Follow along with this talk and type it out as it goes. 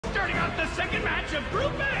out the second match of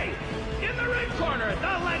Group A. In the red corner,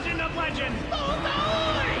 the legend of legends, Valt,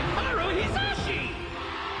 Hikaru Hisashi.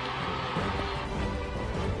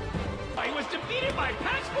 He was defeated by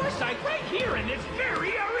Pat's Foresight right here in this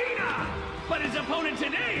very arena. But his opponent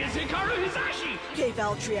today is Hikaru Hisashi. Okay,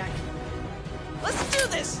 Valtryak. Let's do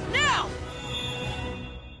this, now!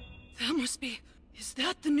 That must be... Is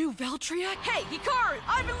that the new Valtryak? Hey, Hikaru!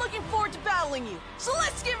 I've been looking forward to battling you, so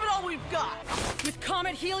let's give it all we've got! With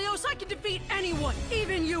Comet Helios, I can defeat anyone,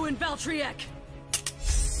 even you and Valtryak.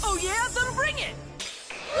 Oh yeah? Then bring it!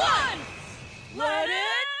 One! Let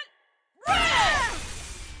it... rip!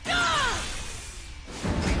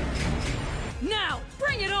 Now,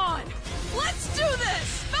 bring it on! Let's do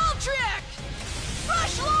this! Valtryak!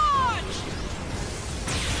 Rush launch!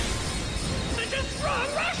 Such a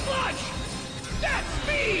strong rush launch! That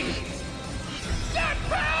speed! That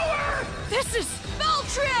power! This is...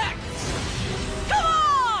 Valtryak! Come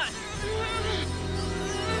on!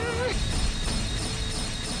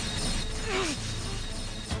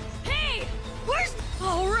 Hey! Where's...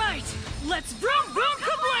 All right! Let's vroom vroom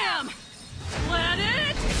kablam! Let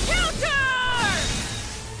it... counter!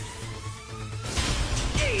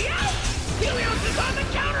 Helios is on the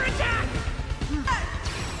counterattack!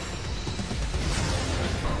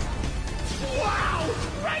 Wow!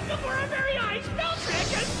 Right before our very eyes,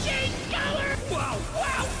 Valtryak has changed color! Wow,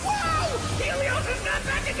 wow, wow! Helios is not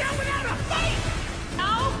backing down without a fight!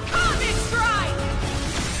 Now, Quadstrike!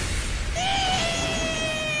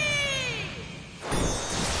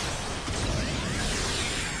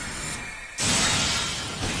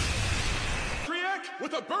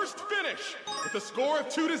 With a burst finish! With a score of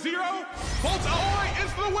 2-0, Valt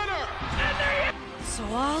is the winner! So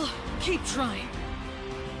I'll keep trying.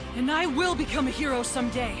 And I will become a hero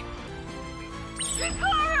someday.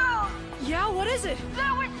 Hikaru! Yeah, what is it?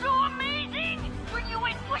 That was so amazing! When you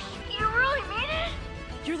went whoosh, you really mean it?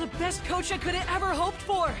 You're the best coach I could have ever hoped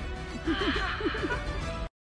for.